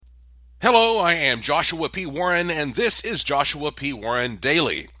Hello, I am Joshua P. Warren, and this is Joshua P. Warren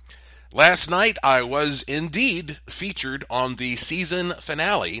Daily. Last night, I was indeed featured on the season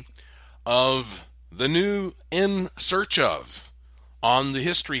finale of the new In Search Of on the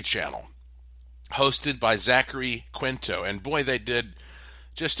History Channel, hosted by Zachary Quinto. And boy, they did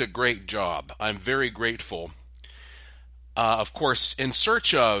just a great job. I'm very grateful. Of course, In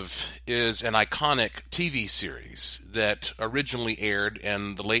Search Of is an iconic TV series that originally aired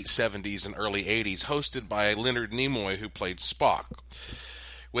in the late 70s and early 80s, hosted by Leonard Nimoy, who played Spock,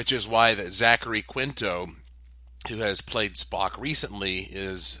 which is why that Zachary Quinto, who has played Spock recently,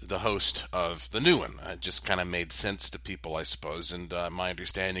 is the host of the new one. It just kind of made sense to people, I suppose, and my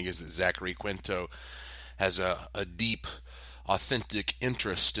understanding is that Zachary Quinto has a deep, authentic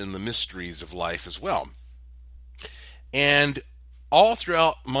interest in the mysteries of life as well. And all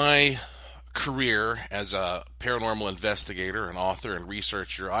throughout my career as a paranormal investigator, an author, and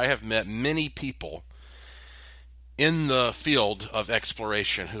researcher, I have met many people in the field of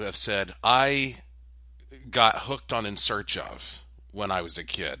exploration who have said, I got hooked on In Search Of when I was a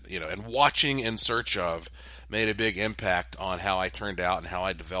kid, and watching In Search Of made a big impact on how I turned out and how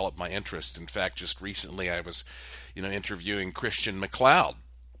I developed my interests. In fact, just recently I was, interviewing Christian McLeod,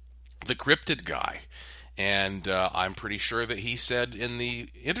 the cryptid guy. And I'm pretty sure that he said in the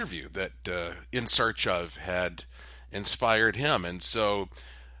interview that In Search Of had inspired him. And so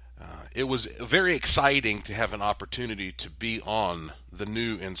it was very exciting to have an opportunity to be on the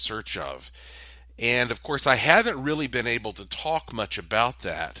new In Search Of. And of course, I haven't really been able to talk much about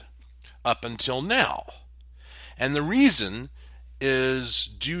that up until now. And the reason is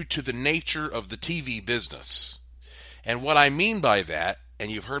due to the nature of the TV business. And what I mean by that, and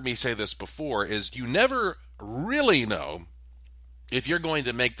you've heard me say this before, is you never really know if you're going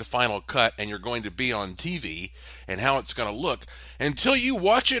to make the final cut and you're going to be on TV and how it's going to look until you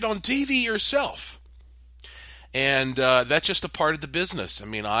watch it on TV yourself. And that's just a part of the business. I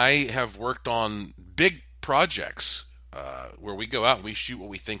mean, I have worked on big projects where we go out and we shoot what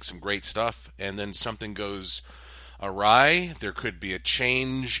we think some great stuff, and then something goes awry. There could be a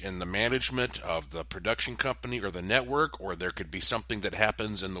change in the management of the production company or the network, or there could be something that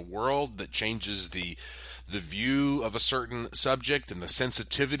happens in the world that changes the view of a certain subject and the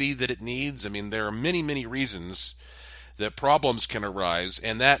sensitivity that it needs. I mean, there are many, many reasons that problems can arise,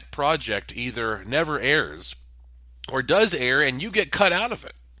 and that project either never airs or does air and you get cut out of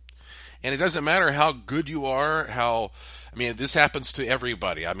it. And it doesn't matter how good you are, this happens to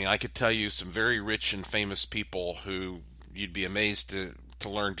everybody. I mean, I could tell you some very rich and famous people who you'd be amazed to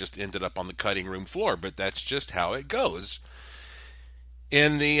learn just ended up on the cutting room floor, but that's just how it goes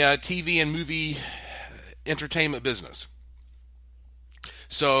in the TV and movie entertainment business.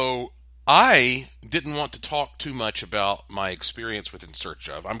 So I didn't want to talk too much about my experience with In Search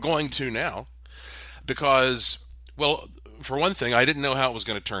Of. I'm going to now because, well, for one thing, I didn't know how it was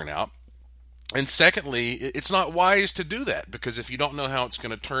going to turn out. And secondly, it's not wise to do that, because if you don't know how it's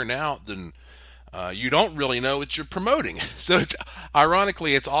going to turn out, then you don't really know what you're promoting. So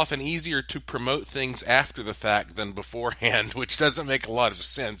ironically, it's often easier to promote things after the fact than beforehand, which doesn't make a lot of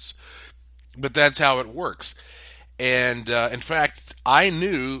sense, but that's how it works. And in fact, I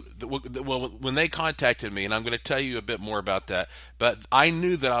knew that, when they contacted me, and I'm going to tell you a bit more about that, but I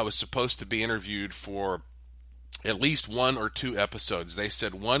knew that I was supposed to be interviewed for at least one or two episodes. They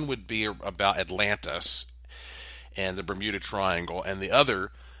said one would be about Atlantis and the Bermuda Triangle, and the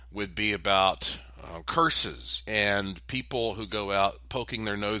other would be about curses and people who go out poking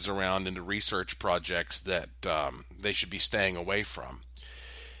their nose around into research projects that they should be staying away from.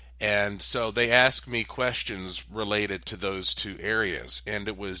 And so they asked me questions related to those two areas, and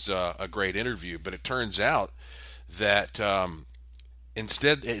it was a great interview. But it turns out that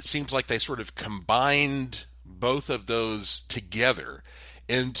instead, it seems like they sort of combined both of those together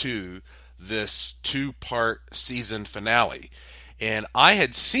into this two-part season finale. And I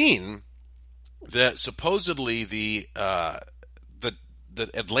had seen that supposedly the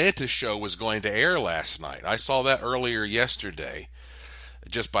Atlantis show was going to air last night. I saw that earlier yesterday,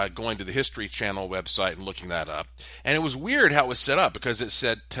 just by going to the History Channel website and looking that up. And it was weird how it was set up, because it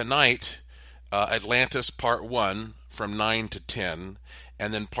said tonight, Atlantis Part 1 from 9 to 10,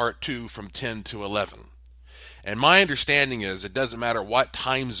 and then Part 2 from 10 to 11. And my understanding is it doesn't matter what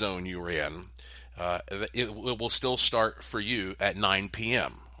time zone you're in, it will still start for you at 9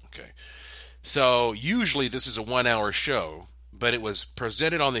 p.m. Okay, so usually this is a 1-hour show, but it was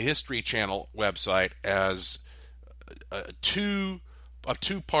presented on the History Channel website as a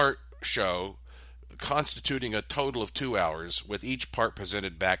two-part show constituting a total of 2 hours, with each part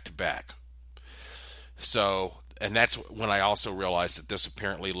presented back to back. So and that's when I also realized that this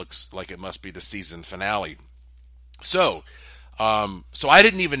apparently looks like it must be the season finale. So, so I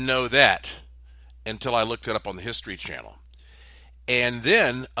didn't even know that until I looked it up on the History Channel. And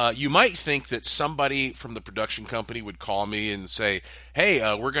then you might think that somebody from the production company would call me and say, hey,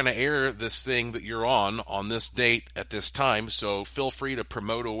 we're going to air this thing that you're on this date at this time, so feel free to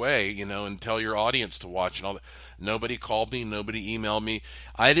promote away, and tell your audience to watch and all that. Nobody called me. Nobody emailed me.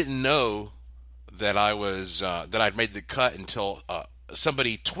 I didn't know that that I'd made the cut until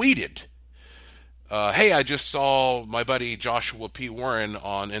somebody tweeted, hey, I just saw my buddy Joshua P. Warren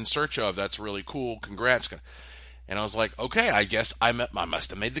on In Search Of. That's really cool. Congrats. And I was like, okay, I guess I must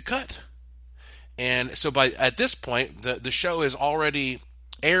have made the cut. And so at this point, the show is already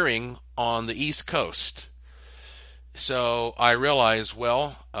airing on the East Coast. So I realized,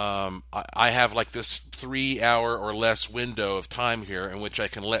 well, I have like this 3-hour or less window of time here in which I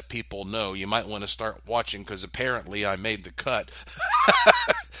can let people know you might want to start watching because apparently I made the cut.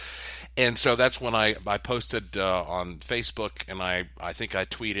 And so that's when I posted on Facebook, and I think I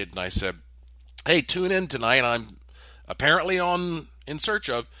tweeted and I said, hey, tune in tonight. I'm apparently on In Search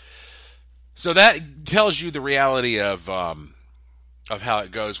Of. So that tells you the reality of how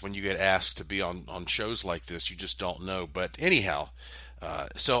it goes when you get asked to be on shows like this. You just don't know. But anyhow,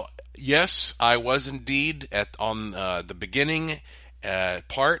 so yes, I was indeed on the beginning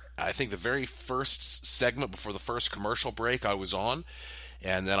part. I think the very first segment before the first commercial break I was on.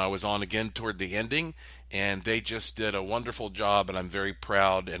 And then I was on again toward the ending, and they just did a wonderful job, and I'm very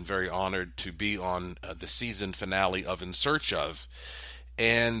proud and very honored to be on the season finale of In Search Of.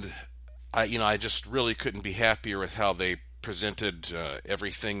 And I just really couldn't be happier with how they presented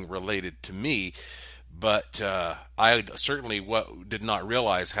everything related to me. But I certainly did not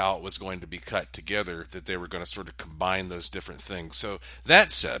realize how it was going to be cut together, that they were going to sort of combine those different things. So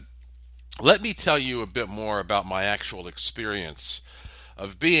that said, let me tell you a bit more about my actual experience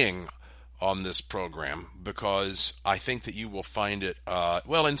of being on this program, because I think that you will find it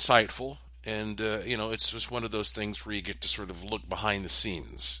insightful, and it's just one of those things where you get to sort of look behind the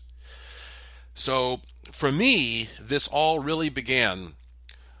scenes. So for me, this all really began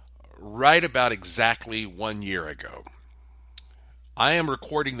right about exactly 1 year ago. I am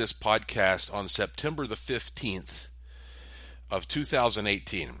recording this podcast on September the 15th of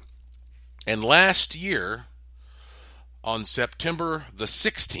 2018, and last year, on September the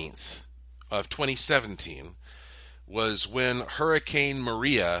 16th of 2017, was when Hurricane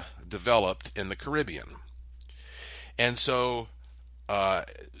Maria developed in the Caribbean. And so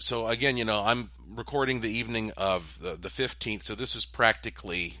again, I'm recording the evening of the 15th, so this is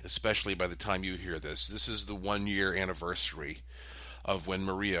practically, especially by the time you hear this is the 1 year anniversary of when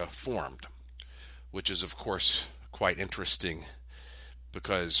Maria formed, which is, of course, quite interesting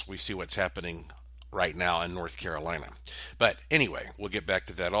because we see what's happening right now in North Carolina. But anyway, we'll get back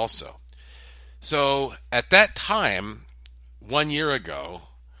to that also. So at that time, 1 year ago,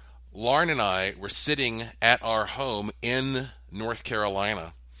 Lauren and I were sitting at our home in North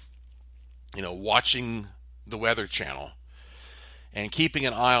Carolina, watching the Weather Channel and keeping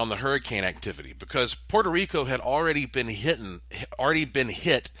an eye on the hurricane activity, because Puerto Rico had already been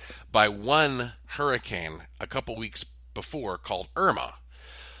hit by one hurricane a couple weeks before called Irma.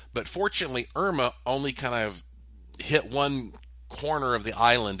 But fortunately, Irma only kind of hit one corner of the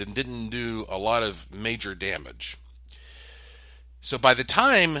island and didn't do a lot of major damage. So by the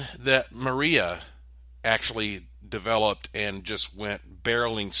time that Maria actually developed and just went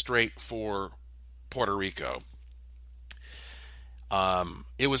barreling straight for Puerto Rico,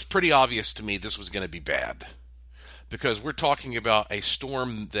 it was pretty obvious to me this was going to be bad. Because we're talking about a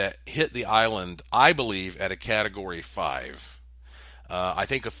storm that hit the island, I believe, at a Category 5. I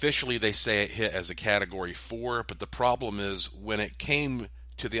think officially they say it hit as a Category 4, but the problem is when it came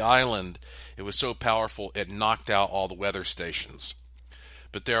to the island, it was so powerful it knocked out all the weather stations.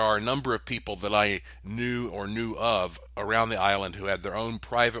 But there are a number of people that I knew of around the island who had their own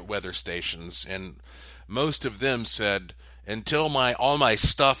private weather stations, and most of them said, until all my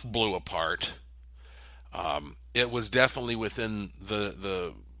stuff blew apart, it was definitely within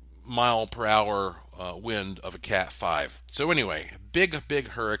the mile per hour wind of a Cat 5. So anyway, big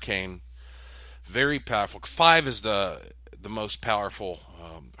hurricane, very powerful. 5 is the most powerful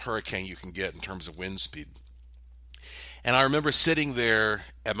hurricane you can get in terms of wind speed. And I remember sitting there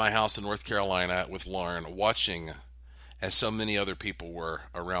at my house in North Carolina with Lauren, watching, as so many other people were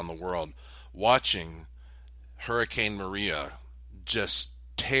around the world, watching Hurricane Maria just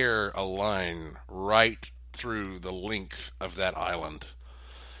tear a line right through the length of that island.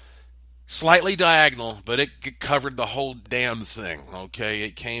 Slightly diagonal, but it covered the whole damn thing. Okay,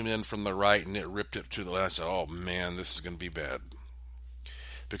 it came in from the right and it ripped it to the left. I said, "Oh man, this is going to be bad,"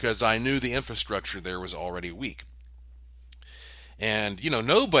 because I knew the infrastructure there was already weak. And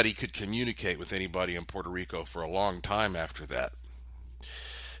nobody could communicate with anybody in Puerto Rico for a long time after that.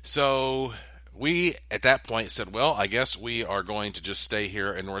 So we, at that point, said, "Well, I guess we are going to just stay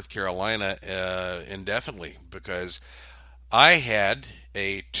here in North Carolina indefinitely," because I had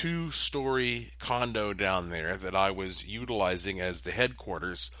a 2-story condo down there that I was utilizing as the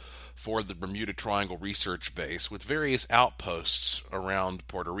headquarters for the Bermuda Triangle Research Base, with various outposts around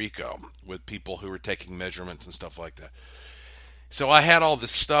Puerto Rico with people who were taking measurements and stuff like that. So I had all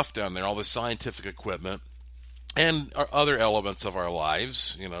this stuff down there, all this scientific equipment, and other elements of our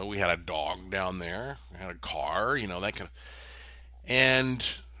lives. We had a dog down there, we had a car, that kind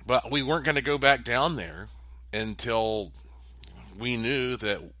of, but we weren't going to go back down there until we knew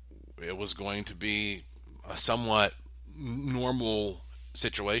that it was going to be a somewhat normal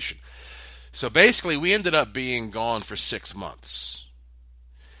situation. So basically, we ended up being gone for 6 months.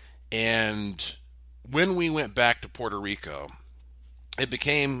 And when we went back to Puerto Rico, it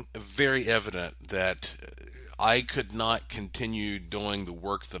became very evident that I could not continue doing the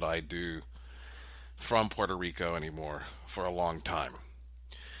work that I do from Puerto Rico anymore for a long time,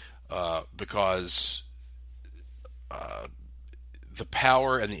 because the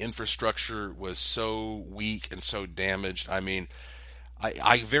power and the infrastructure was so weak and so damaged. I mean,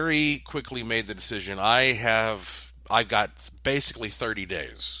 I very quickly made the decision. I've got basically 30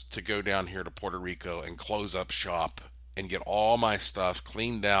 days to go down here to Puerto Rico and close up shop and get all my stuff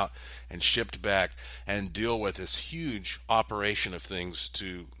cleaned out and shipped back and deal with this huge operation of things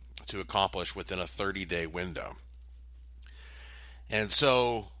to accomplish within a 30-day window. And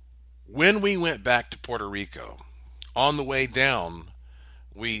so when we went back to Puerto Rico, on the way down,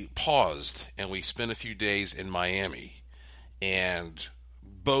 we paused and we spent a few days in Miami. And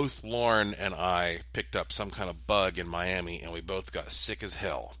both Lauren and I picked up some kind of bug in Miami, and we both got sick as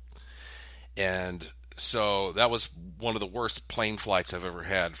hell. And so that was one of the worst plane flights I've ever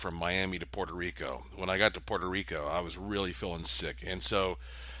had, from Miami to Puerto Rico. When I got to Puerto Rico, I was really feeling sick. And so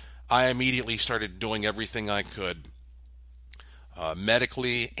I immediately started doing everything I could,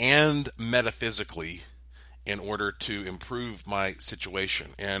 medically and metaphysically, in order to improve my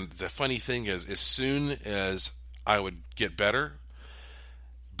situation. And the funny thing is, as soon as I would get better,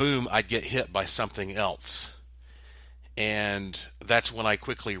 boom, I'd get hit by something else. And that's when I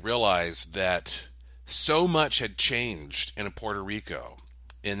quickly realized that so much had changed in Puerto Rico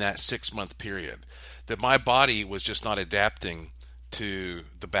in that 6-month period that my body was just not adapting to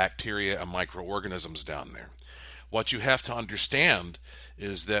the bacteria and microorganisms down there. What you have to understand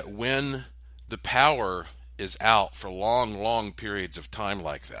is that when the power is out for long periods of time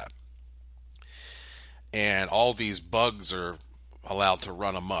like that, and all these bugs are allowed to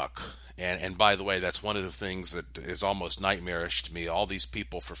run amok. And by the way, that's one of the things that is almost nightmarish to me. All these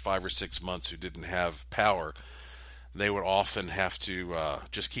people for 5 or 6 months who didn't have power, they would often have to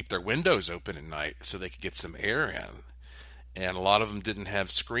just keep their windows open at night so they could get some air in. And a lot of them didn't have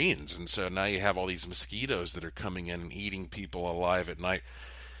screens. And so now you have all these mosquitoes that are coming in and eating people alive at night.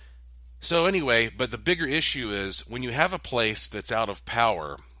 So anyway, but the bigger issue is when you have a place that's out of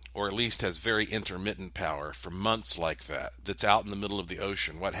power, or at least has very intermittent power for months like that, that's out in the middle of the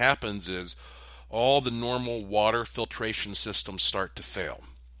ocean, what happens is all the normal water filtration systems start to fail.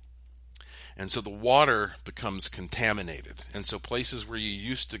 And so the water becomes contaminated. And so places where you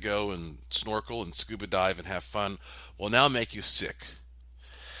used to go and snorkel and scuba dive and have fun will now make you sick.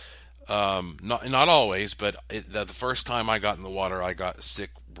 Not always, but the first time I got in the water, I got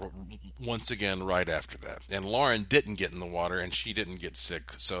sick once again right after that. And Lauren didn't get in the water, and she didn't get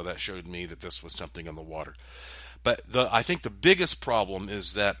sick, so that showed me that this was something in the water. But I think the biggest problem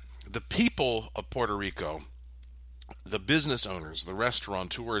is that the people of Puerto Rico, the business owners, the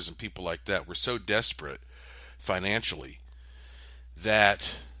restaurateurs, and people like that were so desperate financially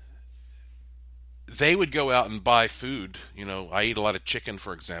that they would go out and buy food. I eat a lot of chicken,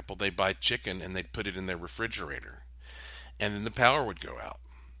 for example. They buy chicken and they'd put it in their refrigerator, and then the power would go out.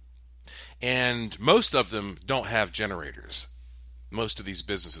 And most of them don't have generators, most of these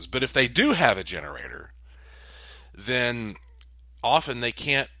businesses. But if they do have a generator, then often they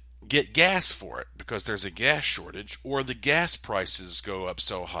can't get gas for it because there's a gas shortage, or the gas prices go up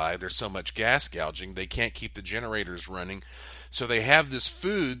so high, there's so much gas gouging, they can't keep the generators running. So they have this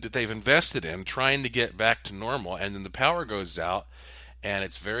food that they've invested in trying to get back to normal, and then the power goes out and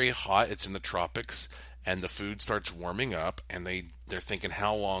it's very hot, it's in the tropics, and the food starts warming up, and they're thinking,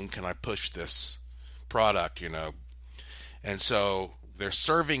 how long can I push this product, And so they're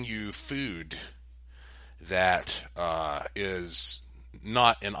serving you food that is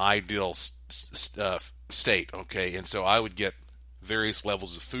not an ideal state, okay? And so I would get various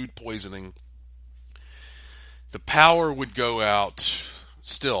levels of food poisoning. The power would go out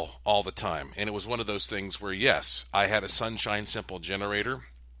still all the time. And it was one of those things where, yes, I had a Sunshine Simple generator,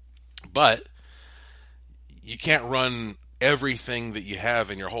 but you can't run everything that you have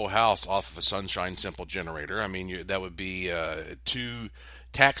in your whole house off of a Sunshine Simple generator. I mean, that would be too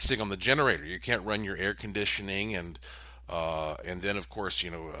taxing on the generator. You can't run your air conditioning and then, of course,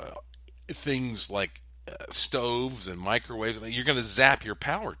 things like stoves and microwaves. You're going to zap your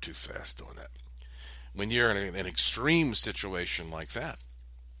power too fast doing that when you're in an extreme situation like that.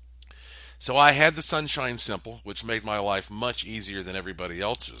 So I had the Sunshine Simple, which made my life much easier than everybody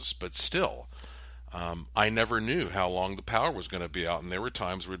else's, but still, I never knew how long the power was going to be out, and there were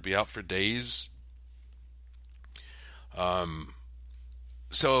times where it'd be out for days.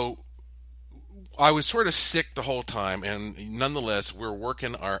 So I was sort of sick the whole time, and nonetheless, we're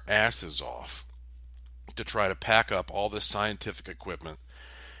working our asses off to try to pack up all this scientific equipment,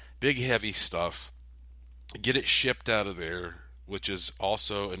 big heavy stuff, get it shipped out of there, which is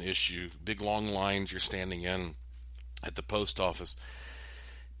also an issue. Big long lines you're standing in at the post office.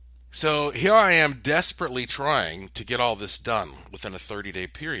 So here I am desperately trying to get all this done within a 30-day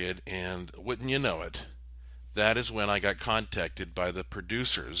period, and wouldn't you know it, that is when I got contacted by the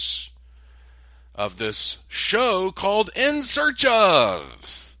producers of this show called In Search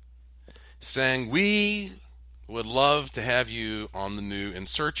Of, saying, we would love to have you on the new In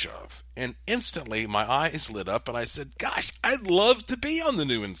Search Of. And instantly my eyes lit up and I said, gosh, I'd love to be on the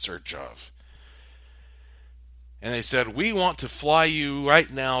new In Search Of. And they said, we want to fly you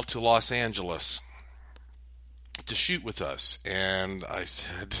right now to Los Angeles to shoot with us. And I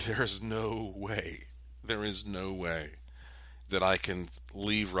said, there's no way. There is no way that I can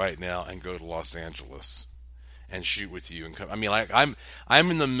leave right now and go to Los Angeles and shoot with you and come. I mean,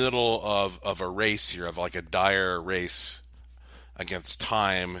 I'm in the middle of a race here, of like a dire race against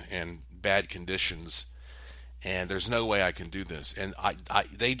time and bad conditions, and there's no way I can do this. And I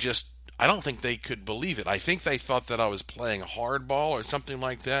don't think they could believe it. I think they thought that I was playing hardball or something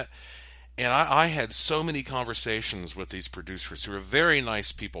like that. And I had so many conversations with these producers, who are very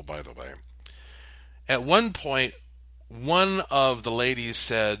nice people, by the way. At one point, one of the ladies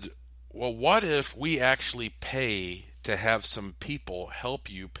said, well, what if we actually pay to have some people help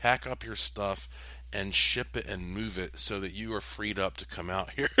you pack up your stuff and ship it and move it so that you are freed up to come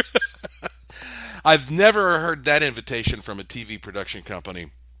out here? I've never heard that invitation from a TV production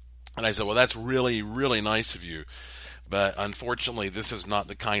company. And I said, well, that's really, really nice of you. But unfortunately, this is not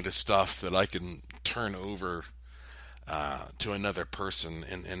the kind of stuff that I can turn over to another person.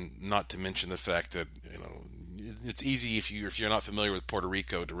 And not to mention the fact that, it's easy if you're not familiar with Puerto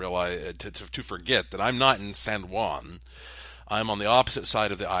Rico to realize to forget that I'm not in San Juan. I'm on the opposite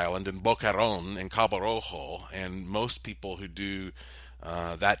side of the island in Boquerón in Cabo Rojo, and most people who do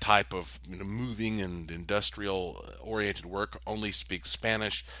that type of moving and industrial oriented work only speak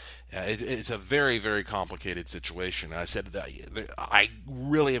Spanish. It's a very, very complicated situation. I said that I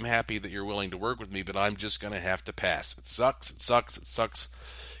really am happy that you're willing to work with me, but I'm just going to have to pass. It sucks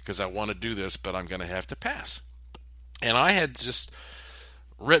because I want to do this, but I'm going to have to pass. And I had just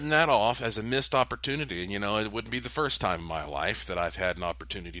written that off as a missed opportunity. And, it wouldn't be the first time in my life that I've had an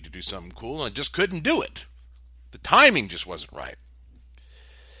opportunity to do something cool, and I just couldn't do it. The timing just wasn't right.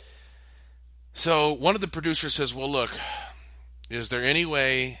 So one of the producers says, well, look, is there any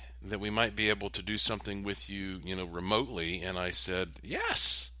way that we might be able to do something with you, remotely? And I said,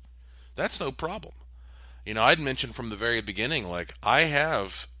 yes, that's no problem. I'd mentioned from the very beginning, like, I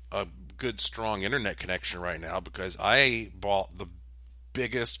have a good, strong internet connection right now because I bought the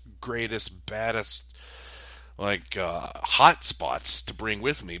biggest, greatest, baddest, hotspots to bring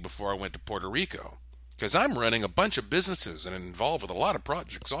with me before I went to Puerto Rico. Because I'm running a bunch of businesses and involved with a lot of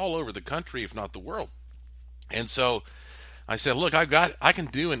projects all over the country, if not the world. And so I said, look, I can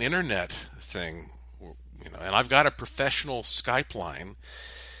do an internet thing, and I've got a professional Skype line.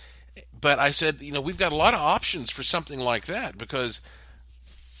 But I said, we've got a lot of options for something like that because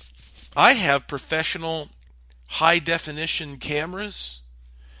I have professional high-definition cameras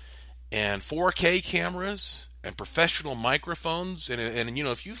and 4K cameras and professional microphones. And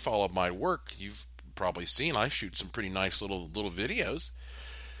if you follow my work, you've probably seen I shoot some pretty nice little videos.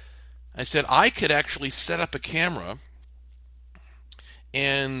 I said I could actually set up a camera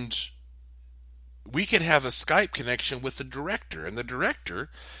and we could have a Skype connection with the director, and the director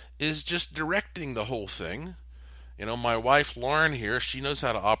is just directing the whole thing. My wife Lauren here, she knows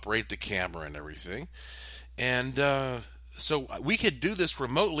how to operate the camera and everything. And So we could do this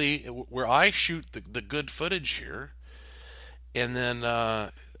remotely where I shoot the good footage here, and then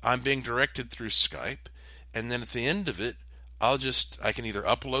I'm being directed through Skype, and then at the end of it, I can either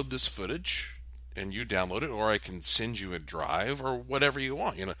upload this footage and you download it, or I can send you a drive or whatever you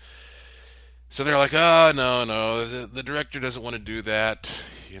want, you know. So they're like, oh, no, the director doesn't want to do that.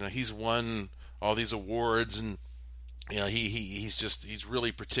 You know, he's won all these awards, and you know, he's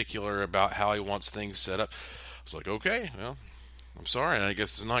really particular about how he wants things set up. I was like, okay, well, I'm sorry, I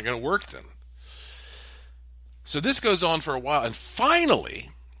guess it's not going to work then. So this goes on for a while, and finally,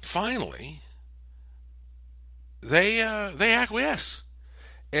 they acquiesce,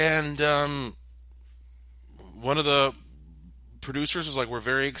 and one of the producers was like, "We're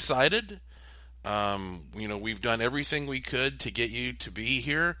very excited. You know, we've done everything we could to get you to be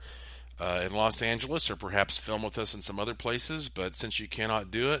here in Los Angeles, or perhaps film with us in some other places. But since you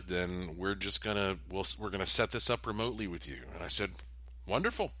cannot do it, then we're gonna set this up remotely with you." And I said,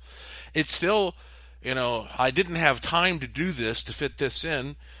 "Wonderful." It's still, you know, I didn't have time to do this to fit this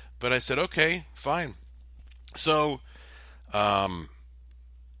in, but I said, "Okay, fine." So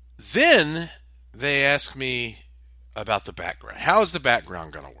then they asked me about the background. How is the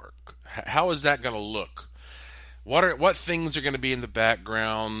background going to work? How is that going to look? What things are going to be in the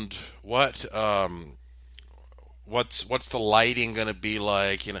background? What's the lighting going to be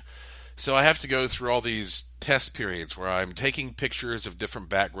like? You know, so I have to go through all these test periods where I'm taking pictures of different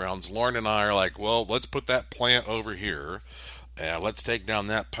backgrounds. Lauren and I are like, well, let's put that plant over here. Let's take down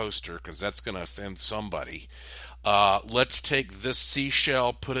that poster because that's going to offend somebody. Let's take this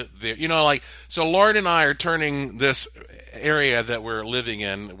seashell, put it there. You know, like, so Lauren and I are turning this area that we're living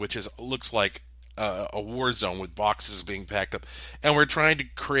in, which looks like a war zone with boxes being packed up, and we're trying to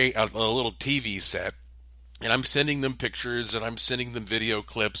create a little TV set. And I'm sending them pictures, and I'm sending them video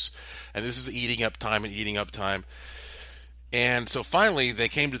clips, and this is eating up time. And so finally, they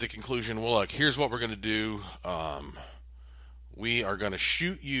came to the conclusion, well, look, here's what we're going to do. We are going to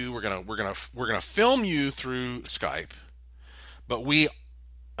shoot you. We're gonna film you through Skype, but we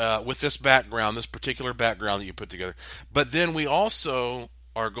with this background, this particular background that you put together. But then we also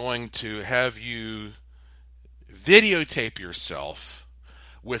are going to have you videotape yourself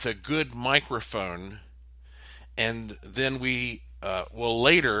with a good microphone, and then we will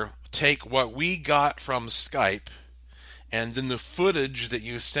later take what we got from Skype and then the footage that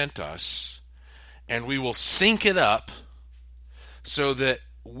you sent us, and we will sync it up so that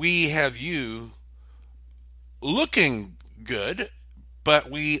we have you looking good, but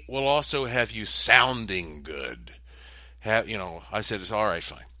we will also have you sounding good. I said, it's all right,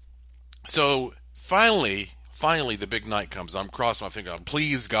 fine. So finally, the big night comes. I'm crossing my finger.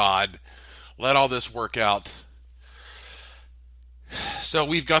 Please, God, let all this work out. So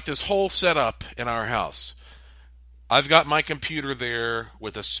we've got this whole setup in our house. I've got my computer there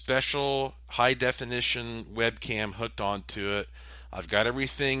with a special high-definition webcam hooked onto it. I've got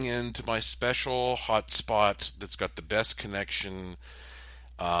everything into my special hotspot that's got the best connection.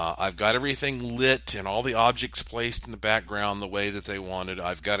 I've got everything lit and all the objects placed in the background the way that they wanted.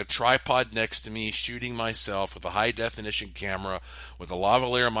 I've got a tripod next to me shooting myself with a high-definition camera with a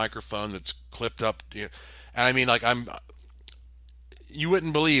lavalier microphone that's clipped up. And I mean, like, you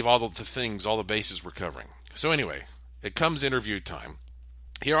wouldn't believe all the bases we're covering. So anyway, it comes interview time.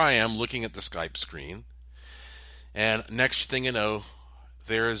 Here I am looking at the Skype screen. And next thing you know,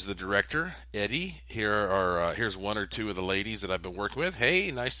 there is the director, Eddie. Here's one or two of the ladies that I've been working with.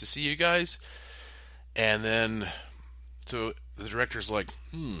 Hey, nice to see you guys. And then, so the director's like,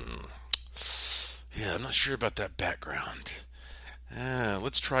 yeah, I'm not sure about that background.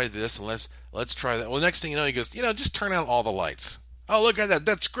 Let's try this and let's try that. Well, next thing you know, he goes, just turn out all the lights. Oh, look at that.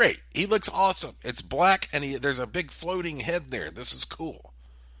 That's great. He looks awesome. It's black, and there's a big floating head there. This is cool.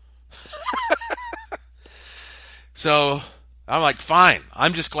 So I'm like, fine.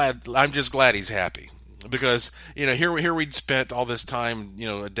 I'm just glad he's happy, because here we'd spent all this time,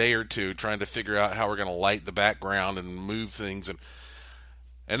 a day or two trying to figure out how we're going to light the background and move things, and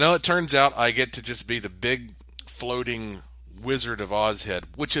now it turns out I get to just be the big floating Wizard of Oz head,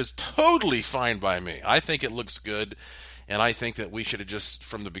 which is totally fine by me. I think it looks good, and I think that we should have just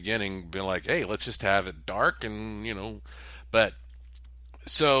from the beginning been like, hey, let's just have it dark, and but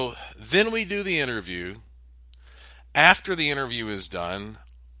so then we do the interview. After the interview is done,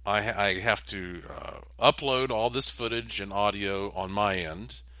 I have to upload all this footage and audio on my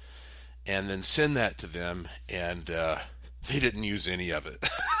end, and then send that to them, and they didn't use any of it.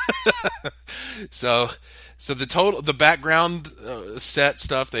 So the background set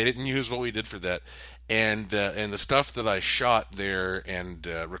stuff, they didn't use what we did for that, and the stuff that I shot there and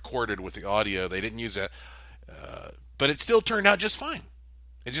recorded with the audio, they didn't use that. but it still turned out just fine.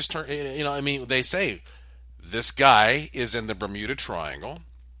 It just turned, I mean, they say this guy is in the Bermuda Triangle.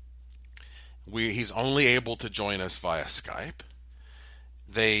 He's only able to join us via Skype.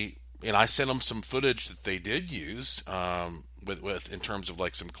 And I sent them some footage that they did use, with in terms of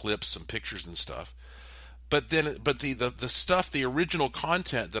like some clips, some pictures and stuff. But the stuff, the original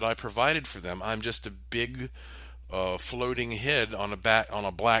content that I provided for them, I'm just a big floating head on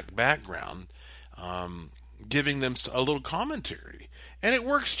a black background, giving them a little commentary, and it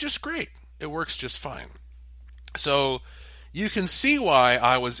works just great. It works just fine. So you can see why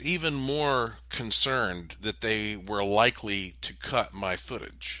I was even more concerned that they were likely to cut my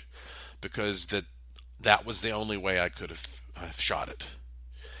footage, because that was the only way I could have shot it.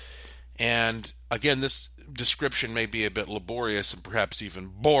 And again, this description may be a bit laborious and perhaps even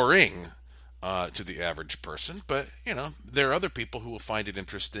boring to the average person, but there are other people who will find it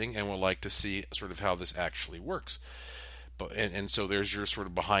interesting and will like to see sort of how this actually works. And so there's your sort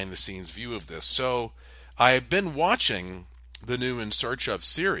of behind the scenes view of this. So I've been watching the new In Search Of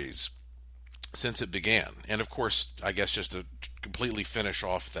series since it began. And of course, I guess just to completely finish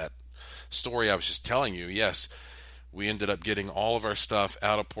off that story I was just telling you, yes, we ended up getting all of our stuff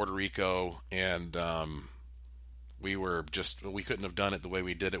out of Puerto Rico, and we couldn't have done it the way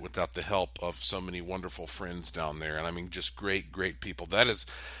we did it without the help of so many wonderful friends down there. And I mean, just great people. That's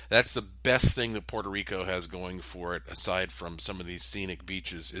the best thing that Puerto Rico has going for it, aside from some of these scenic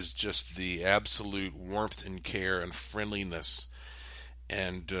beaches, is just the absolute warmth and care and friendliness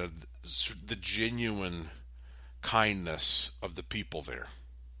and the genuine kindness of the people there.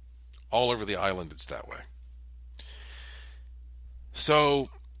 All over the island, it's that way. So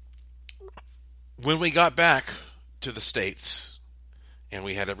when we got back to the States and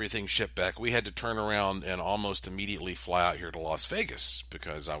we had everything shipped back, we had to turn around and almost immediately fly out here to Las Vegas,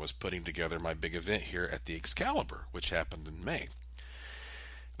 because I was putting together my big event here at the Excalibur, which happened in May.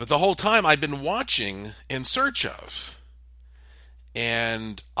 But the whole time I'd been watching In Search Of,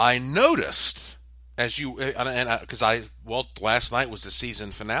 and I noticed, last night was the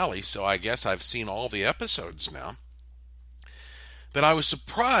season finale, so I guess I've seen all the episodes now. But I was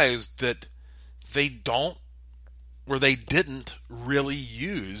surprised that they didn't really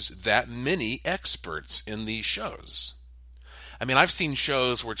use that many experts in these shows. I mean, I've seen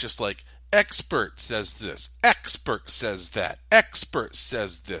shows where just like, expert says this, expert says that, expert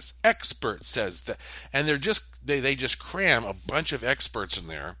says this, expert says that, and they just cram a bunch of experts in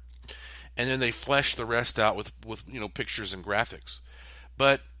there, and then they flesh the rest out with pictures and graphics.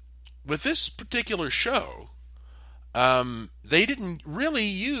 But with this particular show, they didn't really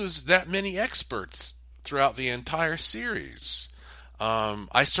use that many experts throughout the entire series.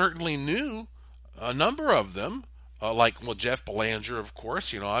 I certainly knew a number of them, Jeff Belanger, of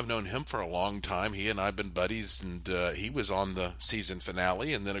course. I've known him for a long time. He and I have been buddies, and he was on the season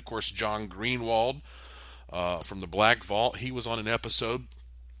finale. And then, of course, John Greenwald from the Black Vault, he was on an episode.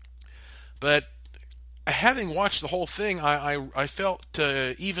 But having watched the whole thing, I felt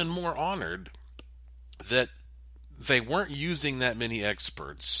even more honored that they weren't using that many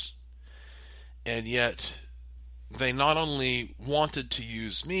experts, and yet they not only wanted to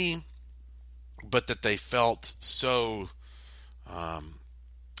use me, but that they felt so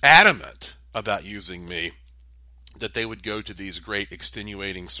adamant about using me that they would go to these great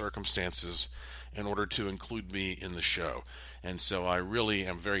extenuating circumstances in order to include me in the show. And so I really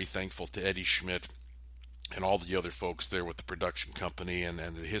am very thankful to Eddie Schmidt and all the other folks there with the production company and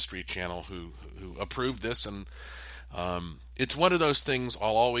the History Channel who approved this. And it's one of those things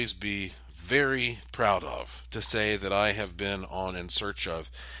I'll always be very proud of, to say that I have been on In Search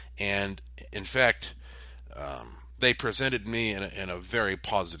Of. And in fact, they presented me in a very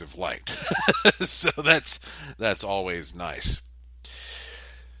positive light. So that's always nice.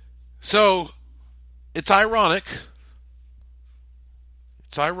 So it's ironic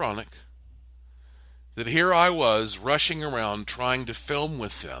that here I was rushing around trying to film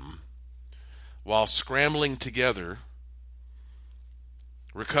with them while scrambling together,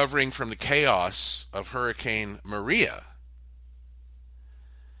 recovering from the chaos of Hurricane Maria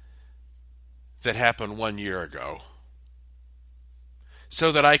that happened 1 year ago,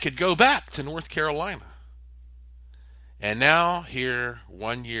 so that I could go back to North Carolina. And now, here,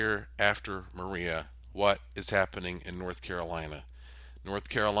 1 year after Maria, what is happening in North Carolina? North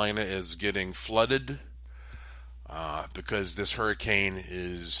Carolina is getting flooded because this hurricane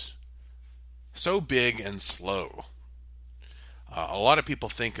is so big and slow. A lot of people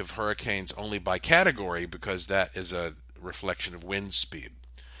think of hurricanes only by category, because that is a reflection of wind speed.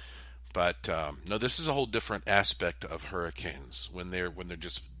 But no, this is a whole different aspect of hurricanes, when they're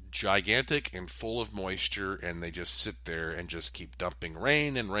just gigantic and full of moisture, and they just sit there and just keep dumping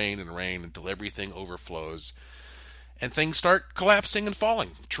rain and rain and rain until everything overflows and things start collapsing and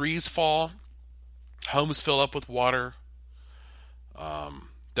falling. Trees fall, homes fill up with water.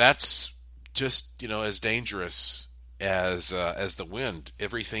 That's just, as dangerous as the wind.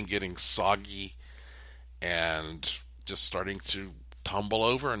 Everything getting soggy and just starting to tumble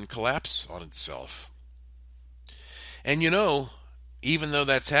over and collapse on itself. And even though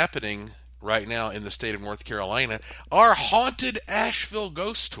that's happening right now in the state of North Carolina, our haunted Asheville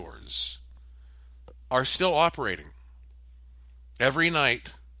ghost tours are still operating every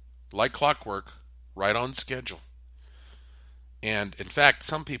night, like clockwork, right on schedule. And in fact,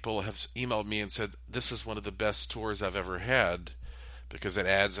 some people have emailed me and said, this is one of the best tours I've ever had, because it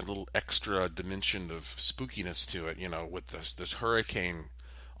adds a little extra dimension of spookiness to it, with this hurricane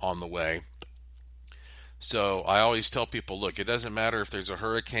on the way. So I always tell people, look, it doesn't matter if there's a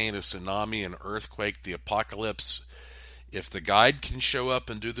hurricane, a tsunami, an earthquake, the apocalypse. If the guide can show up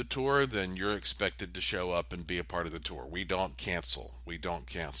and do the tour, then you're expected to show up and be a part of the tour. We don't cancel.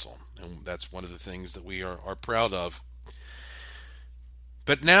 And that's one of the things that we are proud of.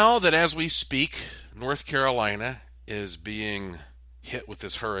 But now that as we speak, North Carolina is being hit with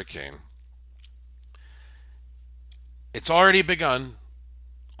this hurricane, it's already begun.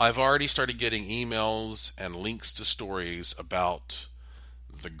 I've already started getting emails and links to stories about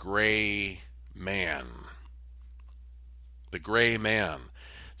the Gray Man. The Gray Man.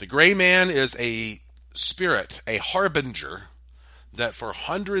 The Gray Man is a spirit, a harbinger, that for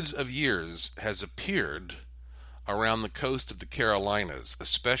hundreds of years has appeared around the coast of the Carolinas,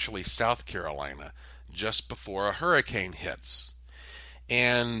 especially South Carolina, just before a hurricane hits.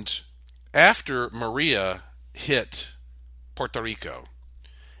 And after Maria hit Puerto Rico,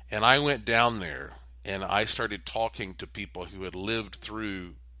 and I went down there and I started talking to people who had lived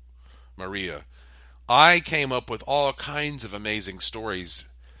through Maria, I came up with all kinds of amazing stories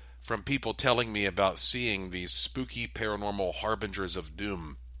from people telling me about seeing these spooky paranormal harbingers of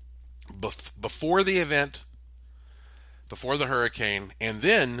doom before the event, before the hurricane, and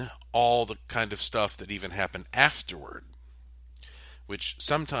then all the kind of stuff that even happened afterward, which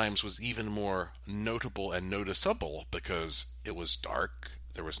sometimes was even more notable and noticeable because it was dark,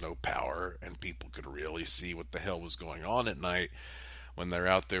 there was no power, and people could really see what the hell was going on at night when they're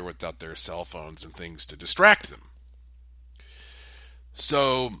out there without their cell phones and things to distract them.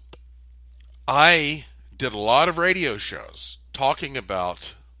 So I did a lot of radio shows talking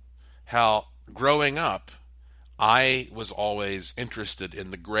about how growing up I was always interested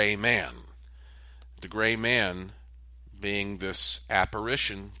in the Gray Man. The Gray Man being this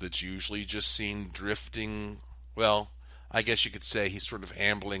apparition that's usually just seen drifting, well, I guess you could say he's sort of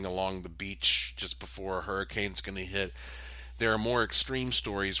ambling along the beach just before a hurricane's going to hit. There are more extreme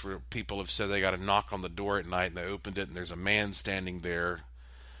stories where people have said they got a knock on the door at night and they opened it and there's a man standing there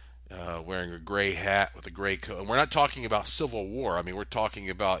wearing a gray hat with a gray coat. And we're not talking about Civil War. I mean, we're talking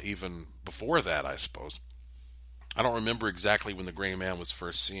about even before that, I suppose. I don't remember exactly when the Gray Man was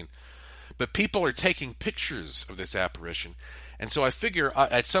first seen. But people are taking pictures of this apparition. And so I figure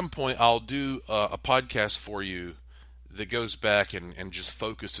at some point I'll do a podcast for you that goes back and just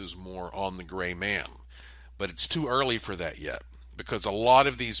focuses more on the Gray Man. But it's too early for that yet, because a lot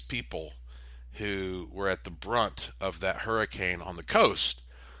of these people who were at the brunt of that hurricane on the coast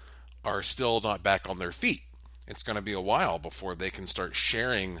are still not back on their feet. It's going to be a while before they can start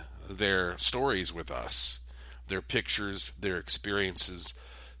sharing their stories with us, their pictures, their experiences.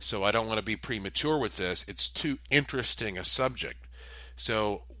 So I don't want to be premature with this. It's too interesting a subject.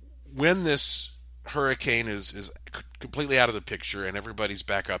 So when this hurricane is completely out of the picture and everybody's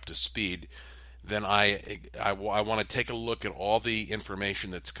back up to speed, then I want to take a look at all the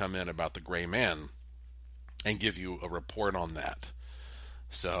information that's come in about the Gray Man and give you a report on that.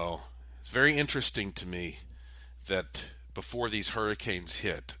 So it's very interesting to me that before these hurricanes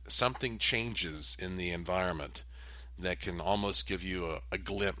hit, something changes in the environment that can almost give you a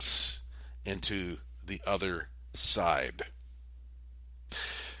glimpse into the other side.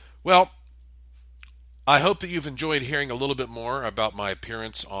 Well, I hope that you've enjoyed hearing a little bit more about my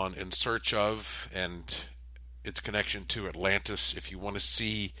appearance on In Search Of and its connection to Atlantis. If you want to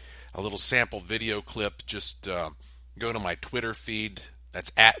see a little sample video clip, just go to my Twitter feed.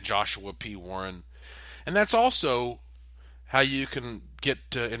 That's at Joshua P. Warren. And that's also how you can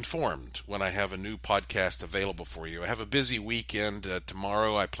get informed when I have a new podcast available for you. I have a busy weekend.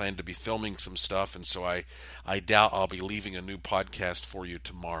 Tomorrow I plan to be filming some stuff, and so I doubt I'll be leaving a new podcast for you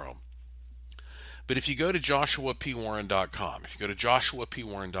tomorrow. But if you go to joshuapwarren.com,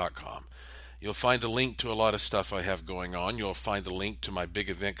 You'll find a link to a lot of stuff I have going on. You'll find a link to my big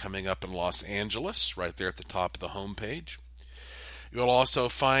event coming up in Los Angeles right there at the top of the homepage. You'll also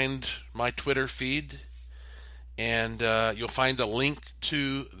find my Twitter feed, and you'll find a link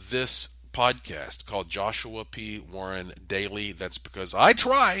to this podcast called Joshua P. Warren Daily. That's because I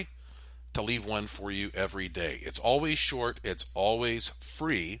try to leave one for you every day. It's always short, it's always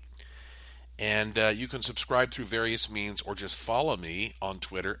free, and you can subscribe through various means or just follow me on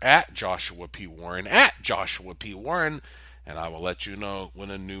Twitter at Joshua P. Warren, and I will let you know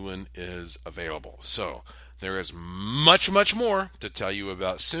when a new one is available. So there is much, much more to tell you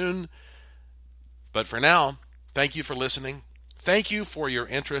about soon. But for now, thank you for listening. Thank you for your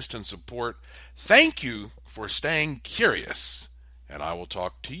interest and support. Thank you for staying curious. And I will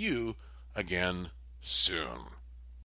talk to you again soon.